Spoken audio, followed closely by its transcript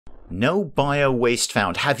No bio-waste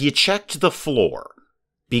found. Have you checked the floor?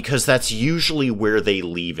 Because that's usually where they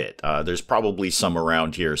leave it. There's probably some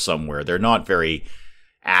around here somewhere. They're not very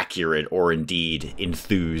accurate or indeed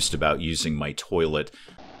enthused about using my toilet.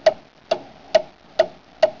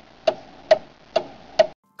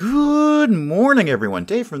 Good morning, everyone.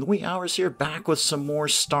 Dave from the wee hours here, back with some more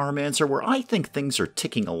Starmancer, where I think things are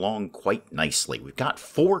ticking along quite nicely. We've got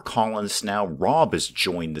 4 colonists now. Rob has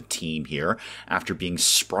joined the team here after being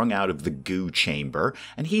sprung out of the goo chamber,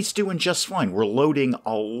 and he's doing just fine. We're loading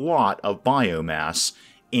a lot of biomass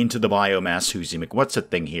into the biomass Whoosy McWhatsit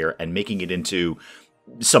thing here and making it into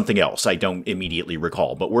something else I don't immediately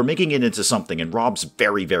recall, but we're making it into something, and Rob's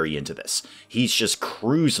very, very into this. He's just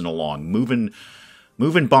cruising along, moving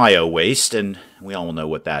bio-waste, and we all know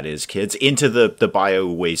what that is, kids, into the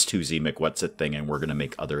bio-waste Whoosy McWhatsit thing, and we're going to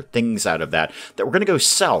make other things out of that we're going to go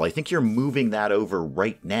sell. I think you're moving that over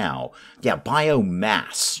right now. Yeah,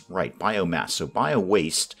 biomass. Right, biomass. So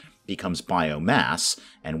bio-waste becomes biomass,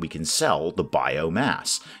 and we can sell the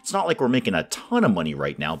biomass. It's not like we're making a ton of money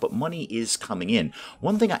right now, but money is coming in.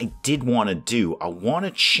 One thing I did want to do, I want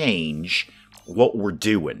to change what we're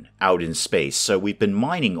doing out in space. So we've been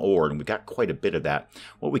mining ore, and we've got quite a bit of that.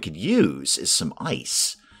 What we could use is some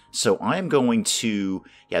ice. So I'm going to,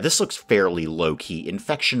 yeah, this looks fairly low-key.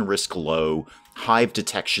 Infection risk low, hive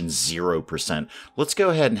detection 0%. Let's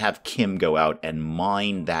go ahead and have Kim go out and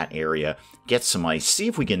mine that area, get some ice, see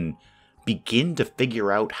if we can begin to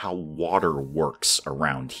figure out how water works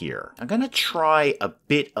around here. I'm going to try a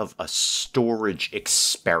bit of a storage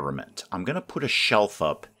experiment. I'm going to put a shelf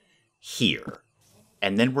up here,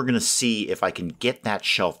 and then we're going to see if I can get that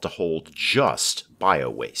shelf to hold just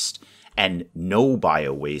bio-waste and no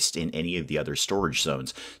bio-waste in any of the other storage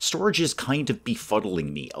zones. Storage is kind of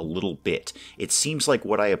befuddling me a little bit. It seems like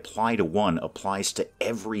what I apply to one applies to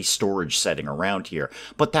every storage setting around here,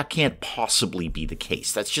 but that can't possibly be the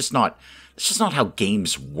case. That's just not how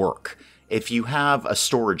games work. If you have a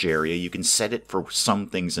storage area, you can set it for some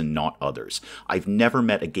things and not others. I've never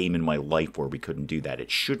met a game in my life where we couldn't do that. It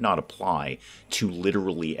should not apply to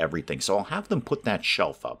literally everything. So I'll have them put that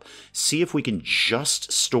shelf up, see if we can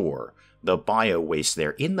just store the bio-waste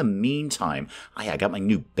there. In the meantime, I got my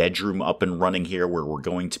new bedroom up and running here, where we're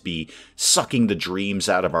going to be sucking the dreams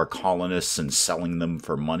out of our colonists and selling them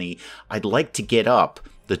for money. I'd like to get up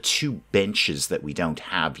the 2 benches that we don't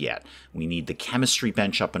have yet. We need the chemistry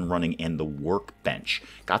bench up and running and the workbench.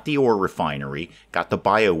 Got the ore refinery, got the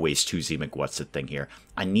bio-waste Whoosy McWhatsit thing here.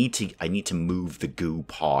 I need to move the goo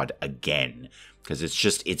pod again, because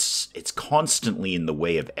it's constantly in the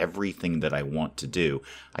way of everything that I want to do.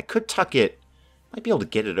 I could tuck it, might be able to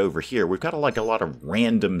get it over here. We've got a lot of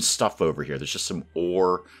random stuff over here. There's just some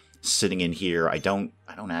ore sitting in here. I don't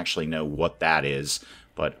actually know what that is,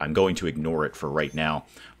 but I'm going to ignore it for right now.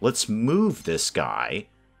 Let's move this guy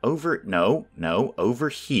over, over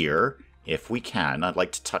here, if we can. I'd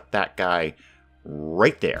like to tuck that guy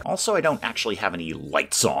right there. Also, I don't actually have any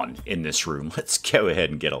lights on in this room. Let's go ahead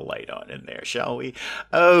and get a light on in there, shall we?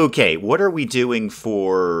 Okay, what are we doing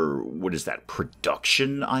for, what is that,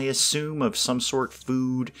 production, I assume, of some sort?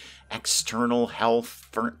 Food, external health,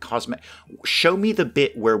 cosmetic. Show me the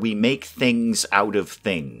bit where we make things out of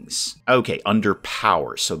things. Okay, under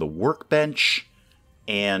power. So the workbench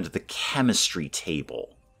and the chemistry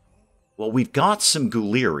table. Well, we've got some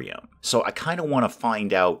Gulerium, so I kind of want to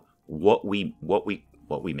find out what we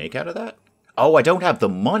make out of that. Oh, I don't have the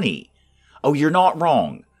money. Oh, you're not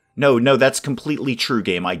wrong. No, that's completely true,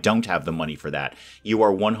 game. I don't have the money for that. You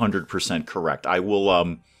are 100% correct. I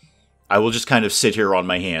will just kind of sit here on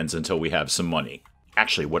my hands until we have some money.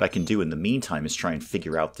 Actually, what I can do in the meantime is try and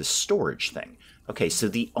figure out this storage thing. Okay, so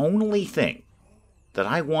the only thing that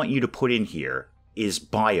I want you to put in here is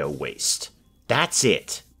bio-waste. That's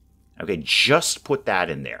it. Okay, just put that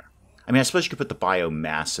in there. I mean, I suppose you could put the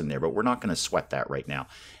biomass in there, but we're not going to sweat that right now.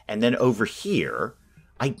 And then over here,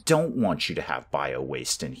 I don't want you to have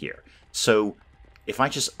bio-waste in here. So if I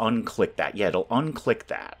just unclick that, yeah, it'll unclick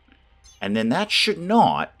that. And then that should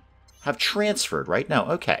not have transferred, right? No,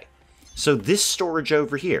 okay. So this storage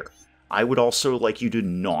over here, I would also like you to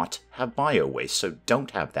not have bio-waste, so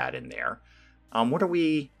don't have that in there. What are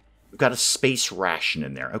we... We've got a space ration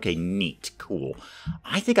in there. Okay, neat, cool.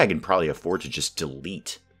 I think I can probably afford to just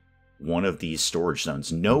delete one of these storage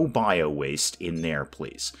zones. No bio-waste in there,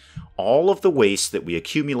 please. All of the waste that we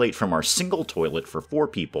accumulate from our single toilet for 4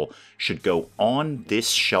 people should go on this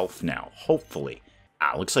shelf now, hopefully.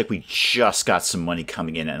 Looks like we just got some money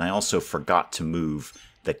coming in, and I also forgot to move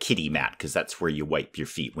the kitty mat, because that's where you wipe your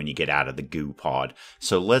feet when you get out of the goo pod.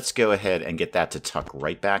 So let's go ahead and get that to tuck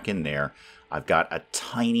right back in there. I've got a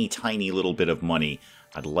tiny, tiny little bit of money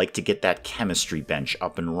I'd like to get that chemistry bench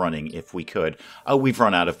up and running if we could. Oh, we've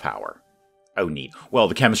run out of power. Oh, neat. Well,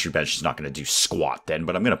 the chemistry bench is not going to do squat then,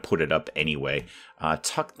 but I'm going to put it up anyway.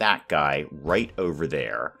 Tuck that guy right over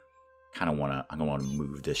there. I want to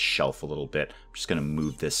move this shelf a little bit. I'm just going to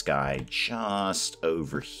move this guy just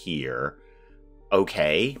over here.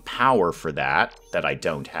 Okay, power for that I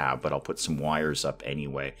don't have, but I'll put some wires up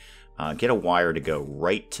anyway. Get a wire to go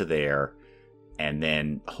right to there. And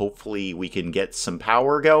then hopefully we can get some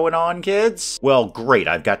power going on, kids. Well, great.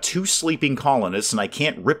 I've got 2 sleeping colonists, and I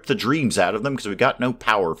can't rip the dreams out of them because we've got no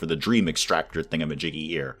power for the dream extractor thingamajiggy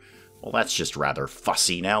here. Well, that's just rather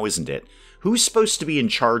fussy now, isn't it? Who's supposed to be in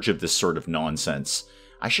charge of this sort of nonsense?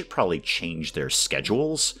 I should probably change their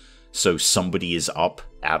schedules so somebody is up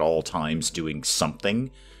at all times doing something.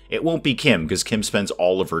 It won't be Kim, because Kim spends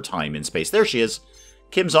all of her time in space. There she is.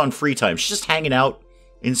 Kim's on free time. She's just hanging out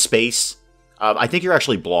in space. I think you're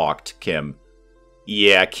actually blocked, Kim.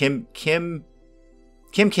 Yeah, Kim can't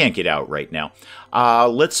get out right now.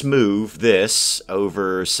 Let's move this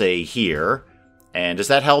over, say, here. And does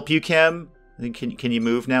that help you, Kim? Can you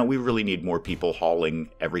move now? We really need more people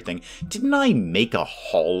hauling everything. Didn't I make a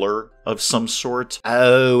hauler of some sort?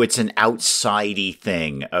 Oh, it's an outsidey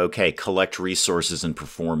thing. Okay, collect resources and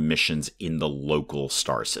perform missions in the local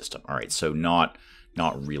star system. All right, so not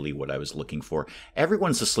really what I was looking for.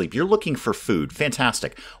 Everyone's asleep. You're looking for food.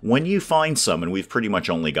 Fantastic. When you find some, and we've pretty much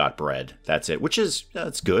only got bread, that's it, which is,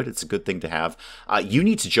 that's good. It's a good thing to have. You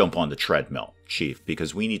need to jump on the treadmill, Chief,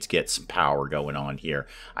 because we need to get some power going on here.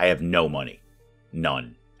 I have no money.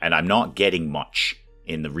 None. And I'm not getting much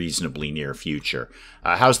in the reasonably near future.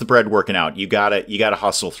 How's the bread working out? You gotta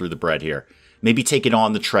hustle through the bread here. Maybe take it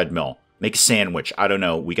on the treadmill. Make a sandwich. I don't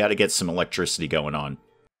know. We gotta get some electricity going on.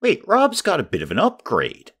 Wait, Rob's got a bit of an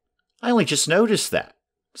upgrade. I only just noticed that.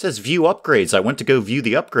 It says view upgrades. I went to go view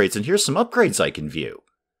the upgrades, and here's some upgrades I can view.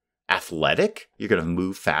 Athletic, you're going to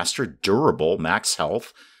move faster, durable, max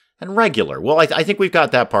health, and regular. Well, I think we've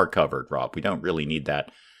got that part covered, Rob. We don't really need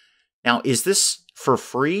that. Now, is this for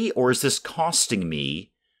free, or is this costing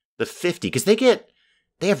me the 50? Because they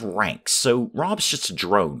have ranks, so Rob's just a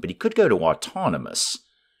drone, but he could go to autonomous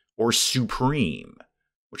or supreme,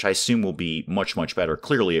 which I assume will be much, much better.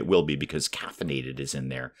 Clearly it will be because caffeinated is in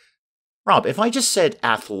there. Rob, if I just said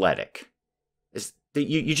athletic,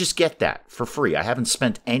 you just get that for free. I haven't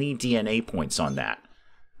spent any DNA points on that.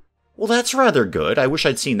 Well, that's rather good. I wish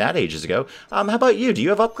I'd seen that ages ago. How about you? Do you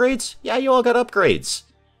have upgrades? Yeah, you all got upgrades.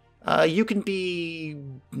 You can be...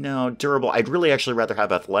 No, durable. I'd really actually rather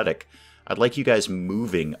have athletic. I'd like you guys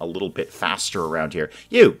moving a little bit faster around here.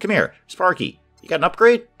 You, come here. Sparky, you got an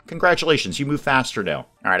upgrade? Congratulations, you move faster now.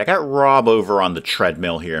 All right, I got Rob over on the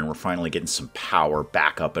treadmill here, and we're finally getting some power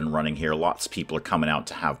back up and running here. Lots of people are coming out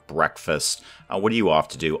to have breakfast. What are you off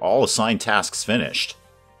to do? All assigned tasks finished.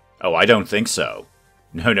 Oh, I don't think so.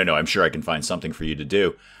 No, I'm sure I can find something for you to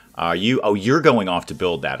do. You're going off to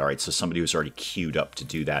build that. All right, so somebody was already queued up to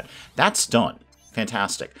do that. That's done.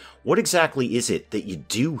 Fantastic. What exactly is it that you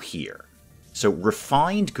do here? So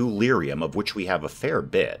refined gulerium, of which we have a fair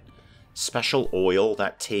bit. Special oil,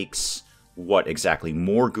 that takes what exactly?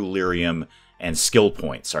 More gulerium and skill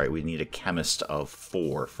points. All right, we need a chemist of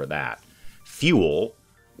 4 for that. Fuel,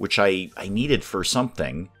 which I needed for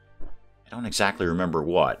something. I don't exactly remember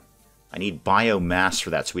what. I need biomass for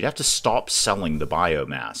that, so we'd have to stop selling the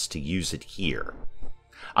biomass to use it here.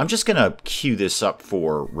 I'm just going to queue this up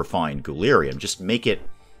for refined gulerium. Just make it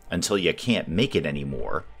until you can't make it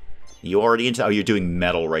anymore. You already into... Oh, you're doing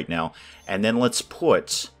metal right now. And then let's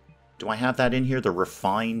put... Do I have that in here? The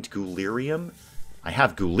refined gulerium? I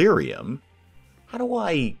have gulerium. How do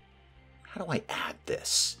I add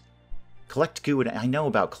this? Collect goo, and I know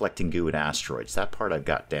about collecting goo at asteroids. That part I've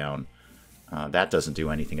got down. That doesn't do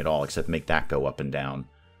anything at all except make that go up and down.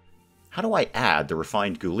 How do I add the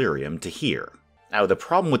refined gulerium to here? Now, the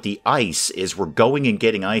problem with the ice is we're going and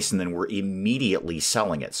getting ice and then we're immediately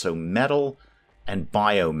selling it. So metal and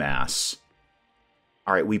biomass.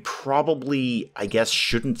 All right, we probably, I guess,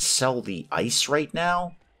 shouldn't sell the ice right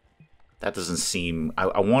now. That doesn't seem...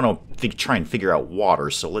 I want to try and figure out water,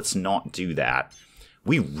 so let's not do that.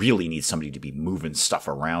 We really need somebody to be moving stuff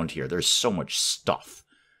around here. There's so much stuff.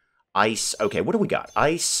 Ice. Okay, what do we got?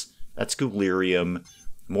 Ice. That's gulerium.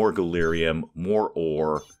 More gulerium. More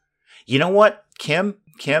ore. You know what, Kim?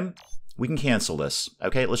 We can cancel this.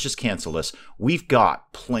 Okay, let's just cancel this. We've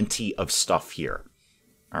got plenty of stuff here.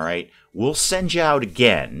 All right, we'll send you out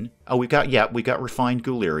again. Oh, we got refined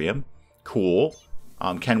gulerium. Cool.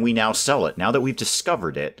 Can we now sell it? Now that we've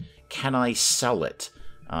discovered it, can I sell it?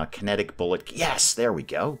 Kinetic bullet. Yes, there we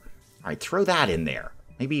go. All right, throw that in there.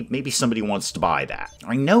 Maybe somebody wants to buy that.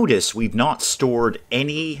 I notice we've not stored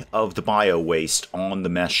any of the bio-waste on the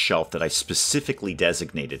mesh shelf that I specifically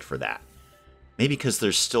designated for that. Maybe because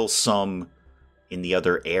there's still some in the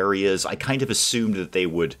other areas. I kind of assumed that they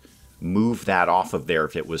would move that off of there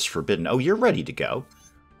if it was forbidden. Oh, you're ready to go.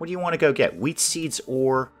 What do you want to go get? Wheat seeds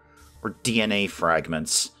or DNA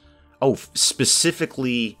fragments? Oh, specific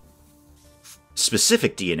DNA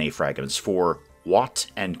fragments for Watt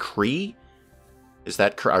and Cree?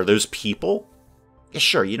 Are those people? Yeah,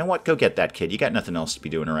 sure. You know what? Go get that, kid. You got nothing else to be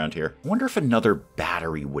doing around here. I wonder if another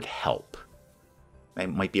battery would help. I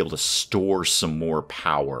might be able to store some more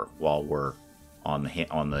power while we're on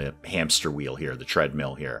the hamster wheel here, the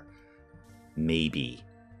treadmill here. Maybe.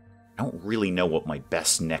 I don't really know what my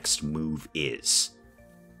best next move is.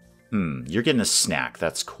 You're getting a snack.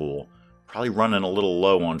 That's cool. Probably running a little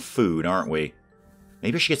low on food, aren't we?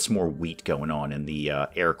 Maybe I should get some more wheat going on in the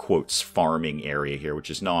air quotes farming area here, which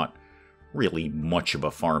is not really much of a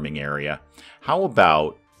farming area. How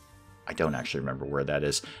about, I don't actually remember where that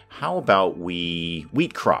is. How about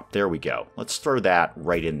wheat crop? There we go. Let's throw that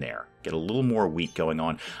right in there. Get a little more wheat going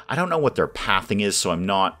on. I don't know what their pathing is, so I'm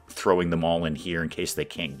not throwing them all in here in case they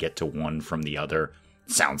can't get to one from the other.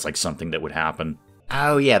 Sounds like something that would happen.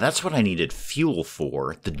 Oh yeah, that's what I needed fuel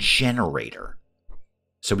for, the generator.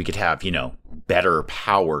 So we could have, you know, better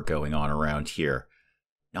power going on around here.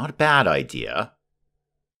 Not a bad idea.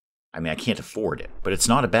 I mean, I can't afford it, but it's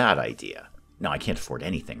not a bad idea. No, I can't afford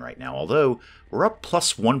anything right now, although we're up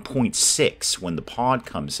plus 1.6 when the pod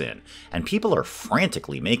comes in, and people are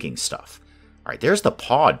frantically making stuff. All right, there's the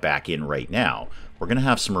pod back in right now. We're going to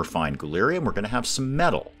have some refined gulerium, we're going to have some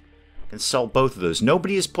metal. I can sell both of those.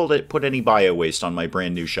 Nobody has put any bio-waste on my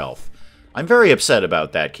brand new shelf. I'm very upset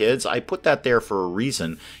about that, kids. I put that there for a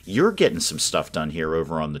reason. You're getting some stuff done here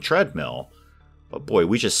over on the treadmill. But boy,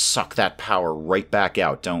 we just suck that power right back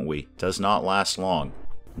out, don't we? Does not last long.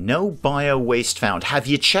 No bio-waste found. Have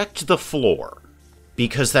you checked the floor?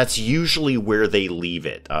 Because that's usually where they leave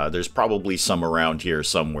it. There's probably some around here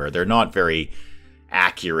somewhere. They're not very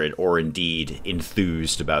accurate or indeed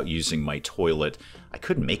enthused about using my toilet. I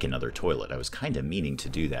couldn't make another toilet. I was kind of meaning to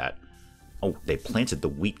do that. Oh, they planted the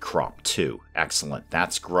wheat crop too. Excellent.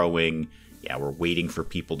 That's growing. Yeah, we're waiting for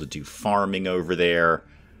people to do farming over there.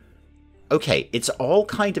 Okay, it's all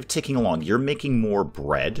kind of ticking along. You're making more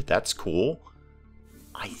bread. That's cool.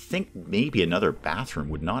 I think maybe another bathroom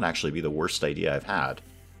would not actually be the worst idea I've had.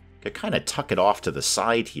 Could kind of tuck it off to the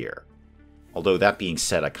side here. Although that being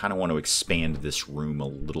said, I kind of want to expand this room a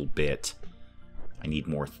little bit. I need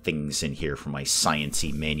more things in here for my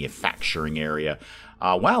science-y manufacturing area.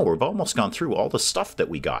 Wow, we've almost gone through all the stuff that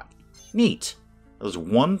we got. Neat. There's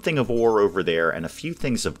one thing of ore over there and a few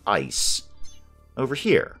things of ice over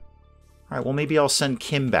here. Alright, well maybe I'll send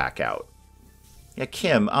Kim back out. Yeah,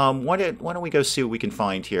 Kim, why don't we go see what we can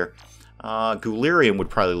find here? Gulerium would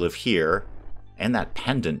probably live here. And that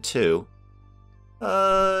pendant, too.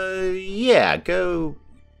 Yeah, go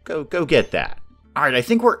get that. Alright, I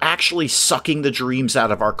think we're actually sucking the dreams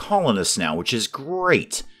out of our colonists now, which is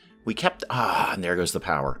great. We kept... and there goes the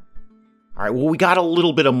power. Alright, well, we got a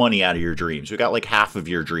little bit of money out of your dreams. We got like half of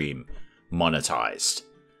your dream monetized.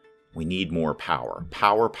 We need more power.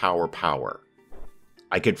 Power, power, power.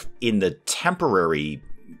 I could, in the temporary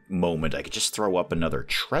moment, I could just throw up another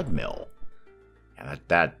treadmill. And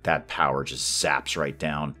that power just zaps right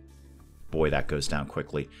down. Boy, that goes down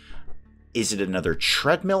quickly. Is it another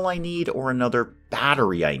treadmill I need or another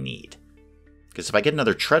battery I need? Because if I get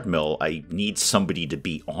another treadmill, I need somebody to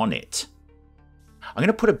be on it. I'm going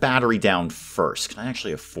to put a battery down first. Can I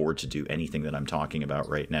actually afford to do anything that I'm talking about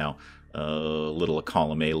right now? Little a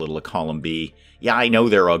column A, little a column B. Yeah, I know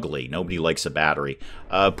they're ugly. Nobody likes a battery.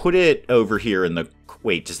 Put it over here in the...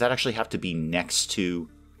 Wait, does that actually have to be next to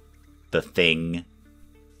the thing?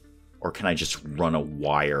 Or can I just run a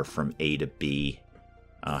wire from A to B?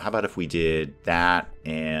 How about if we did that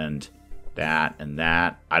and that and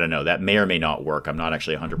that? I don't know. That may or may not work. I'm not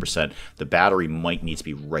actually 100%. The battery might need to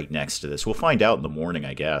be right next to this. We'll find out in the morning,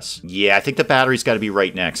 I guess. Yeah, I think the battery's got to be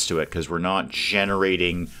right next to it because we're not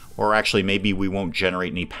generating... Or actually, maybe we won't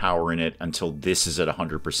generate any power in it until this is at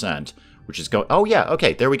 100%, which is going... Oh, yeah.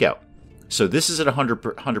 Okay, there we go. So this is at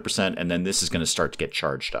 100%, and then this is going to start to get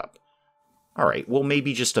charged up. All right, well,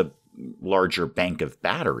 maybe just a larger bank of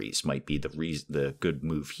batteries might be the good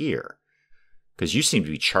move here. Because you seem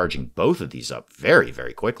to be charging both of these up very,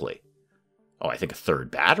 very quickly. Oh, I think a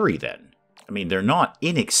third battery then. I mean, they're not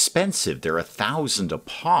inexpensive. They're 1,000 a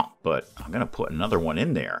pop, but I'm going to put another one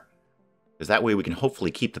in there. Because that way we can hopefully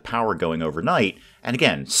keep the power going overnight, and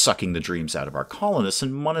again, sucking the dreams out of our colonists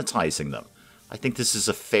and monetizing them. I think this is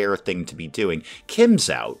a fair thing to be doing. Kim's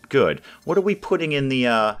out. Good. What are we putting in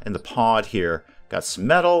the pod here? Got some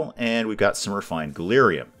metal, and we've got some refined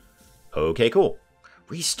gulerium. Okay, cool.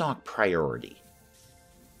 Restock priority.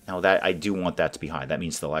 Now, that I do want that to be high. That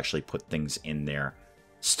means they'll actually put things in there.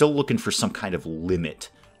 Still looking for some kind of limit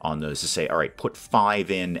on those to say, all right, put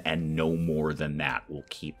 5 in and no more than that. We'll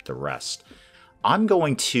keep the rest. I'm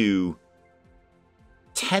going to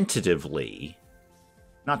tentatively,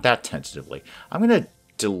 not that tentatively, I'm going to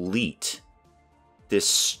delete this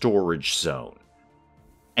storage zone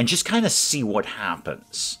and just kind of see what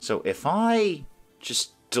happens. So if I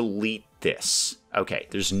just delete this, okay,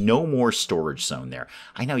 there's no more storage zone there.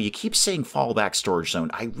 I know you keep saying fallback storage zone.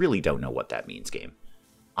 I really don't know what that means, game.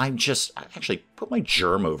 I actually put my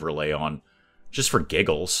germ overlay on just for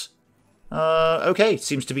giggles. Okay,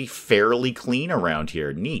 seems to be fairly clean around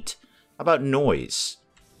here. Neat. How about noise?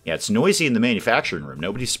 Yeah, it's noisy in the manufacturing room.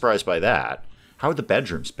 Nobody's surprised by that. How are the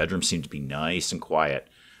bedrooms? Bedrooms seem to be nice and quiet.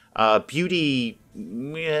 Beauty,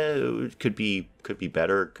 could be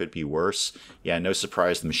better, could be worse. Yeah, no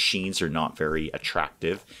surprise, the machines are not very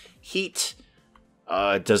attractive. Heat,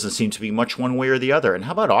 doesn't seem to be much one way or the other. And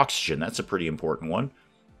how about oxygen? That's a pretty important one.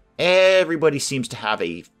 Everybody seems to have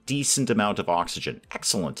a decent amount of oxygen.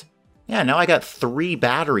 Excellent. Yeah, now I got 3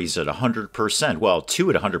 batteries at 100%. Well,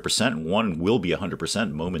 2 at 100%, and 1 will be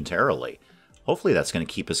 100% momentarily. Hopefully that's going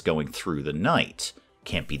to keep us going through the night.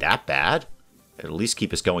 Can't be that bad. It'll at least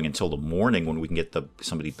keep us going until the morning when we can get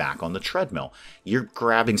somebody back on the treadmill. You're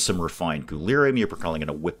grabbing some refined gulerium. You're probably going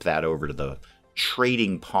to whip that over to the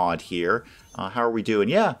trading pod here. How are we doing?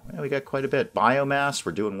 Yeah, we got quite a bit. Biomass,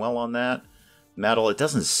 we're doing well on that. Metal, it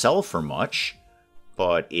doesn't sell for much,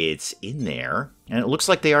 but it's in there. And it looks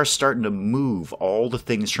like they are starting to move all the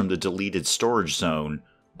things from the deleted storage zone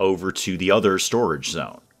over to the other storage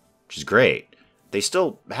zone, which is great. They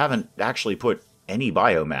still haven't actually put any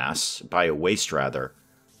biomass, bio-waste rather,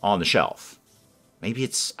 on the shelf. Maybe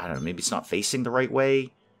it's, I don't know, maybe it's not facing the right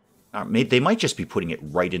way. Maybe they might just be putting it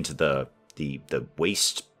right into the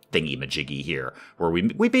waste thingy-majiggy here, where we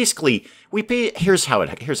basically here's how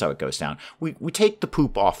it goes down. We take the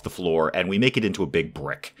poop off the floor and we make it into a big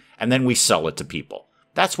brick, and then we sell it to people.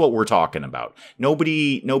 That's what we're talking about.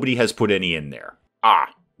 Nobody has put any in there.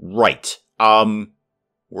 Ah, right.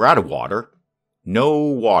 We're out of water. No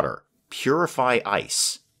water. Purify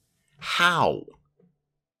ice. How?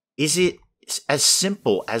 Is it as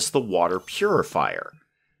simple as the water purifier?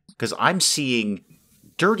 Because I'm seeing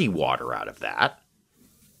dirty water out of that.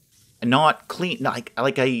 Not clean,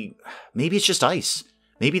 maybe it's just ice.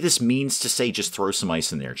 Maybe this means to say just throw some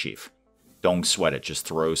ice in there, Chief. Don't sweat it, just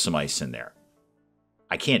throw some ice in there.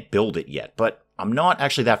 I can't build it yet, but I'm not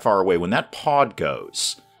actually that far away. When that pod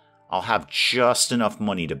goes, I'll have just enough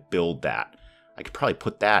money to build that. I could probably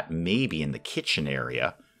put that maybe in the kitchen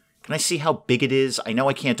area. Can I see how big it is? I know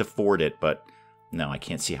I can't afford it, but no, I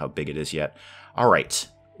can't see how big it is yet. All right,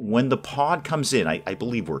 when the pod comes in, I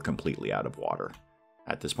believe we're completely out of water.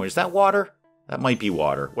 At this point, is that water? That might be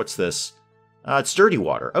water. What's this? It's dirty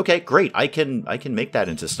water. Okay, great. I can make that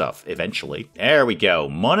into stuff eventually. There we go.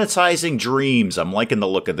 Monetizing dreams. I'm liking the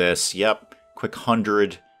look of this. Yep. Quick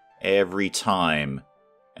 100 every time.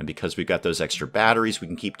 And because we've got those extra batteries, we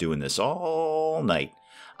can keep doing this all night.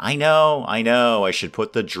 I know. I should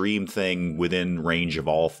put the dream thing within range of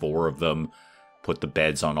all 4 of them. Put the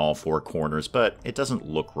beds on all 4 corners, but it doesn't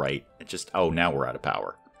look right. It just, oh, now we're out of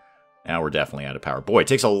power. Now we're definitely out of power. Boy, it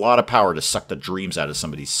takes a lot of power to suck the dreams out of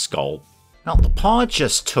somebody's skull. Now, the pod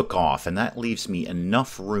just took off, and that leaves me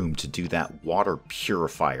enough room to do that water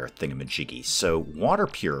purifier thingamajiggy. So, water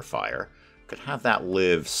purifier, could have that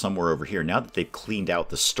live somewhere over here. Now that they've cleaned out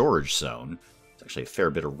the storage zone, it's actually a fair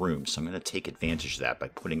bit of room, so I'm going to take advantage of that by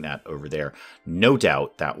putting that over there. No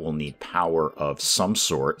doubt that will need power of some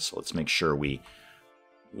sort, so let's make sure we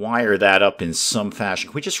wire that up in some fashion.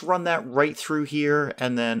 Can we just run that right through here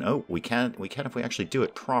and then, oh, we can if we actually do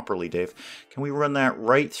it properly, Dave. Can we run that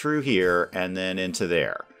right through here and then into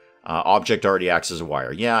there? Object already acts as a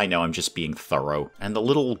wire. Yeah, I know, I'm just being thorough. And the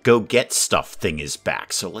little go-get stuff thing is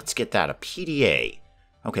back, so let's get that. A PDA.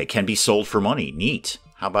 Okay, can be sold for money. Neat.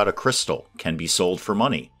 How about a crystal? Can be sold for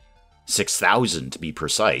money. 6,000 to be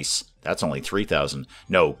precise. That's only 3,000.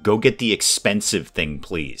 No, go get the expensive thing,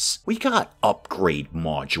 please. We got upgrade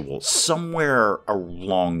modules somewhere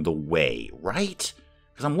along the way, right?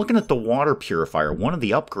 Because I'm looking at the water purifier. One of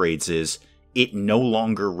the upgrades is it no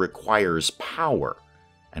longer requires power.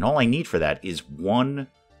 And all I need for that is 1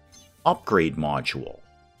 upgrade module.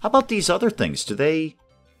 How about these other things? Do they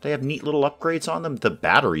have neat little upgrades on them? The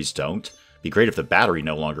batteries don't. Be great if the battery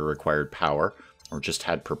no longer required power or just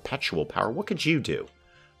had perpetual power. What could you do?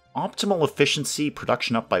 Optimal efficiency,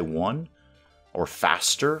 production up by 1, or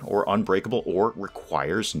faster, or unbreakable, or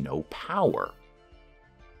requires no power.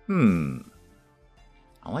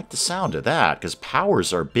 I like the sound of that, because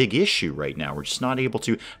power's our big issue right now. We're just not able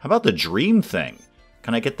to... How about the dream thing?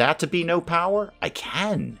 Can I get that to be no power? I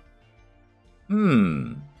can.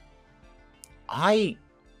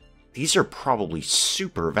 These are probably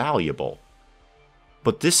super valuable.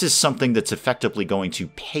 But this is something that's effectively going to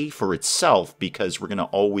pay for itself because we're going to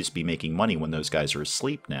always be making money when those guys are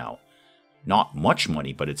asleep now. Not much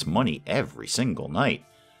money, but it's money every single night.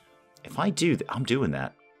 If I do that, I'm doing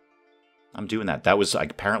that. I'm doing that. That was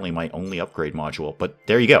apparently my only upgrade module. But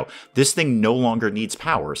there you go. This thing no longer needs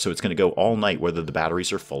power, so it's going to go all night whether the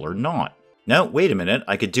batteries are full or not. No, wait a minute.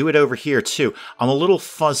 I could do it over here, too. I'm a little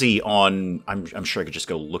fuzzy on... I'm sure I could just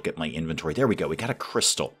go look at my inventory. There we go. We got a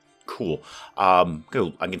crystal. Cool. I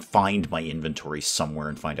can find my inventory somewhere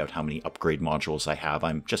and find out how many upgrade modules I have.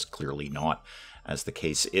 I'm just clearly not, as the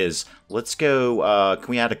case is. Let's go... can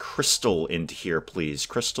we add a crystal into here, please?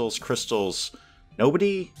 Crystals.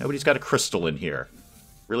 Nobody's got a crystal in here.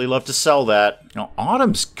 Really love to sell that. Now,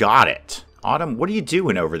 Autumn's got it. Autumn, what are you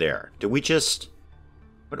doing over there? Did we just...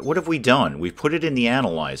 What have we done? We put it in the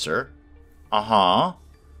analyzer.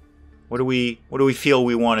 What do we feel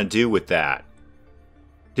we want to do with that?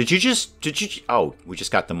 Oh, we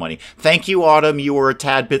just got the money. Thank you, Autumn. You were a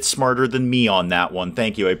tad bit smarter than me on that one.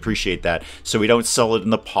 Thank you. I appreciate that. So we don't sell it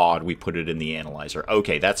in the pod. We put it in the analyzer.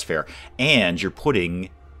 Okay, that's fair. And you're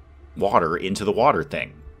putting water into the water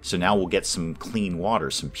thing. So now we'll get some clean water,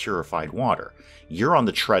 some purified water. You're on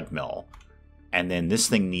the treadmill. And then this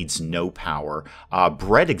thing needs no power.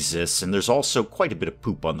 Bread exists, and there's also quite a bit of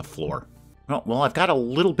poop on the floor. Well, I've got a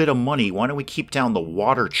little bit of money. Why don't we keep down the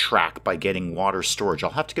water track by getting water storage?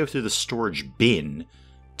 I'll have to go through the storage bin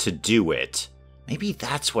to do it. Maybe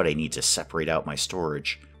that's what I need to separate out my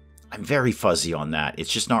storage. I'm very fuzzy on that.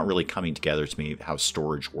 It's just not really coming together to me how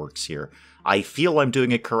storage works here. I feel I'm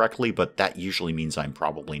doing it correctly, but that usually means I'm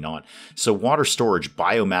probably not. So water storage,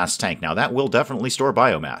 biomass tank. Now that will definitely store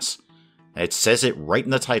biomass. It says it right in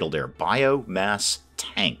the title there, biomass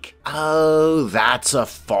tank. Oh, that's a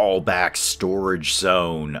fallback storage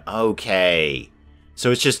zone. Okay. So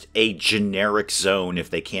it's just a generic zone. If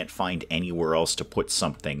they can't find anywhere else to put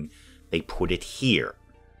something, they put it here.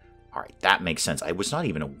 All right, that makes sense. I was not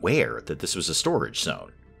even aware that this was a storage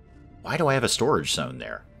zone. Why do I have a storage zone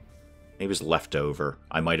there? Maybe it was left over.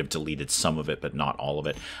 I might have deleted some of it, but not all of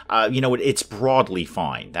it. You know what? It's broadly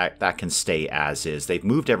fine. That can stay as is. They've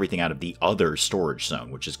moved everything out of the other storage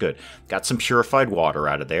zone, which is good. Got some purified water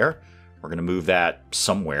out of there. We're going to move that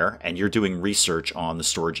somewhere, and you're doing research on the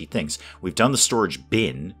storagey things. We've done the storage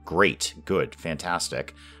bin. Great. Good.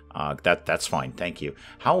 Fantastic. That's fine. Thank you.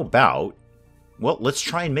 How about... Well, let's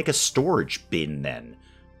try and make a storage bin, then.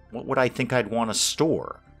 What would I think I'd want to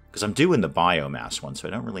store? Because I'm doing the biomass one, so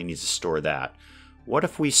I don't really need to store that. What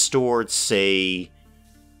if we stored, say...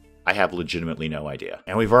 I have legitimately no idea.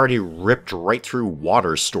 And we've already ripped right through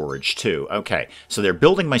water storage, too. Okay, so they're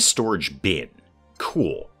building my storage bin.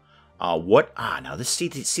 Cool. Now this, see,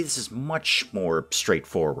 this is much more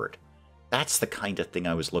straightforward. That's the kind of thing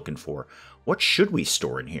I was looking for. What should we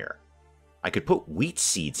store in here? I could put wheat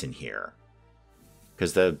seeds in here.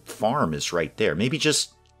 Because the farm is right there. Maybe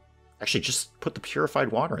just... Actually, just put the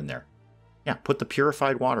purified water in there. Yeah, put the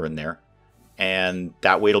purified water in there. And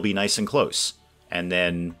that way it'll be nice and close. And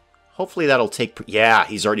then hopefully that'll take... Yeah,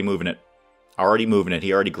 he's already moving it. Already moving it.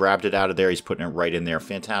 He already grabbed it out of there. He's putting it right in there.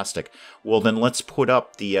 Fantastic. Well, then let's put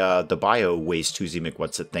up the bio waste Tuesday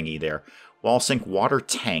McWhat's-it thingy there. Wall sink water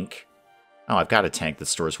tank. Oh, I've got a tank that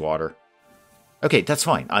stores water. Okay, that's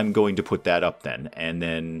fine. I'm going to put that up then. And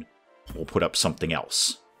then we'll put up something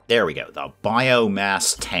else. There we go, the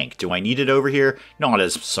biomass tank. Do I need it over here? Not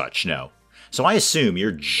as such, no. So I assume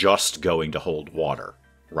you're just going to hold water,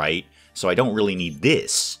 right? So I don't really need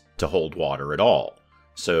this to hold water at all.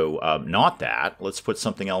 So not that. Let's put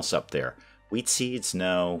something else up there. Wheat seeds,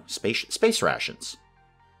 no. Space rations.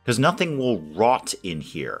 Because nothing will rot in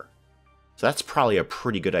here. So that's probably a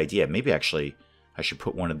pretty good idea. Maybe actually I should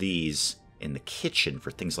put one of these in the kitchen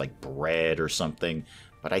for things like bread or something.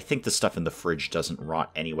 But I think the stuff in the fridge doesn't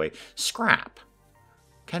rot anyway. Scrap.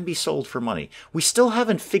 Can be sold for money. We still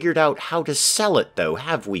haven't figured out how to sell it, though,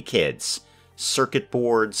 have we, kids? Circuit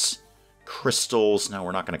boards, crystals. No,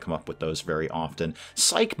 we're not going to come up with those very often.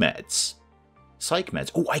 Psych meds. Psych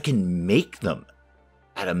meds. Oh, I can make them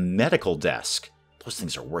at a medical desk. Those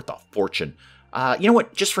things are worth a fortune. You know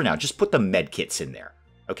what? Just for now, just put the med kits in there.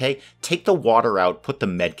 Okay? Take the water out, put the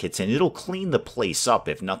med kits in. It'll clean the place up,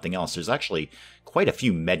 if nothing else. There's actually quite a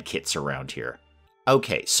few med kits around here.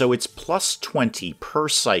 Okay, so it's plus 20 per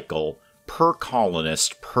cycle, per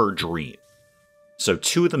colonist, per dream. So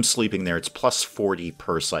 2 of them sleeping there, it's plus 40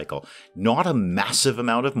 per cycle. Not a massive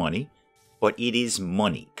amount of money, but it is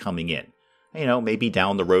money coming in. You know, maybe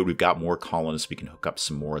down the road we've got more colonists, we can hook up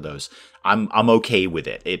some more of those. I'm okay with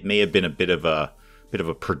it. It may have been a bit of a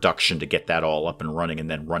production to get that all up and running, and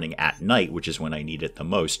then running at night, which is when I need it the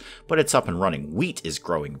most, but it's up and running. Wheat is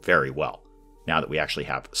growing very well now that we actually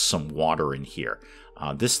have some water in here.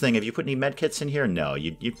 This thing, have you put any medkits in here? No,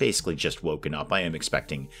 you've basically just woken up. I am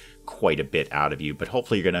expecting quite a bit out of you, but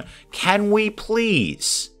hopefully you're gonna... Can we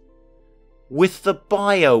please? With the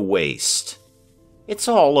bio-waste. It's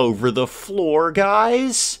all over the floor,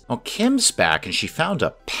 guys. Well, Kim's back and she found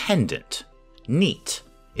a pendant. Neat.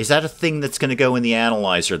 Is that a thing that's gonna go in the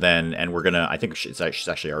analyzer then? And we're gonna... I think she's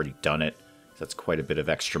actually already done it. That's quite a bit of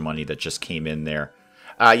extra money that just came in there.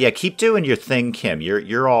 Yeah, keep doing your thing, Kim.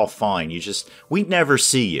 You're all fine. We never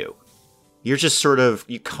see you. You're just sort of,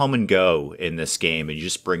 you come and go in this game, and you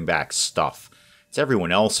just bring back stuff. It's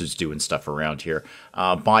everyone else who's doing stuff around here.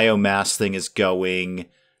 Biomass thing is going.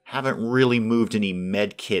 Haven't really moved any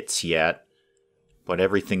med kits yet, but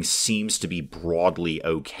everything seems to be broadly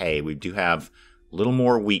okay. We do have a little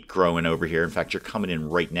more wheat growing over here. In fact, you're coming in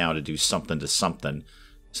right now to do something to something,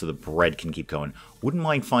 so the bread can keep going. Wouldn't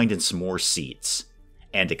mind finding some more seeds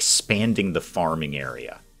and expanding the farming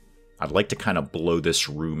area. I'd like to kind of blow this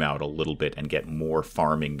room out a little bit and get more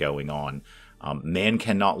farming going on. Man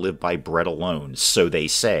cannot live by bread alone, so they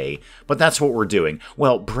say, but that's what we're doing.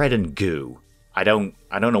 Well, bread and goo. I don't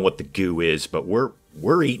know what the goo is, but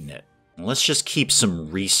we're eating it. Let's just keep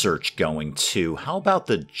some research going too. How about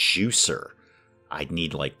the juicer? I'd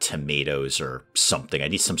need like tomatoes or something. I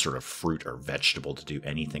need some sort of fruit or vegetable to do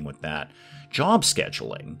anything with that. Job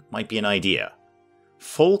scheduling might be an idea.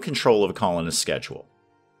 Full control of a colonist schedule.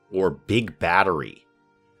 Or big battery.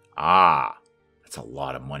 Ah, that's a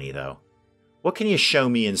lot of money, though. What can you show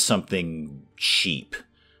me in something cheap?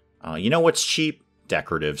 You know what's cheap?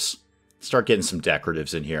 Decoratives. Start getting some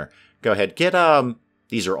decoratives in here. Go ahead, get,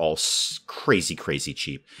 these are all crazy, crazy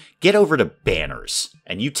cheap. Get over to banners,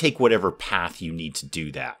 and you take whatever path you need to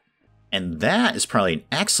do that. And that is probably an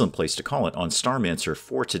excellent place to call it on Starmancer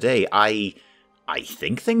for today. I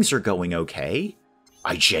think things are going okay.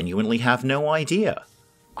 I genuinely have no idea.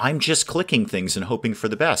 I'm just clicking things and hoping for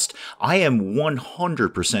the best. I am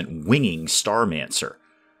 100% winging Starmancer.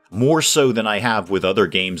 More so than I have with other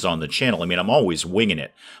games on the channel. I mean, I'm always winging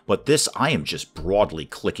it. But this, I am just broadly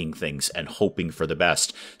clicking things and hoping for the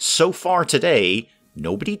best. So far today,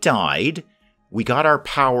 nobody died. We got our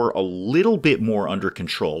power a little bit more under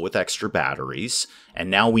control with extra batteries. And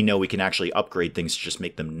now we know we can actually upgrade things to just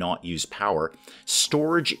make them not use power.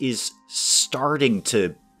 Storage is starting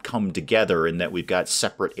to come together in that we've got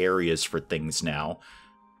separate areas for things now.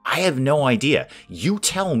 I have no idea. You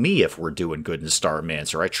tell me if we're doing good in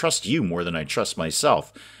Starmancer. I trust you more than I trust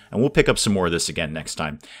myself. And we'll pick up some more of this again next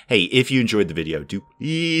time. Hey, if you enjoyed the video, do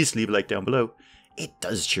please leave a like down below. It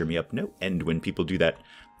does cheer me up no end when people do that.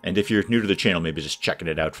 And if you're new to the channel, maybe just checking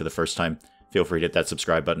it out for the first time, feel free to hit that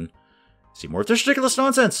subscribe button. See more of this ridiculous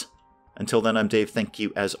nonsense. Until then, I'm Dave. Thank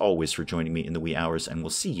you, as always, for joining me in the wee hours, and we'll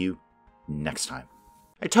see you next time.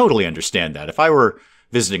 I totally understand that. If I were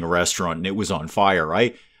visiting a restaurant and it was on fire,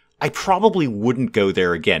 I probably wouldn't go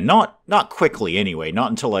there again. Not quickly, anyway.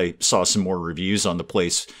 Not until I saw some more reviews on the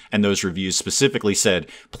place, and those reviews specifically said,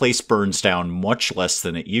 place burns down much less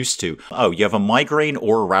than it used to. Oh, you have a migraine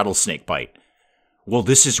or a rattlesnake bite. Well,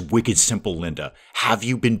 this is wicked simple, Linda. Have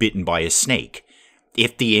you been bitten by a snake?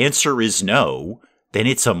 If the answer is no, then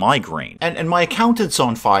it's a migraine. And my accountant's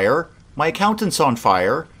on fire. My accountant's on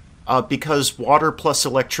fire. Because water plus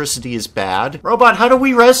electricity is bad. Robot, how do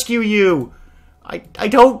we rescue you? I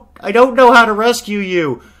don't know how to rescue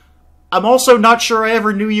you. I'm also not sure I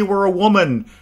ever knew you were a woman.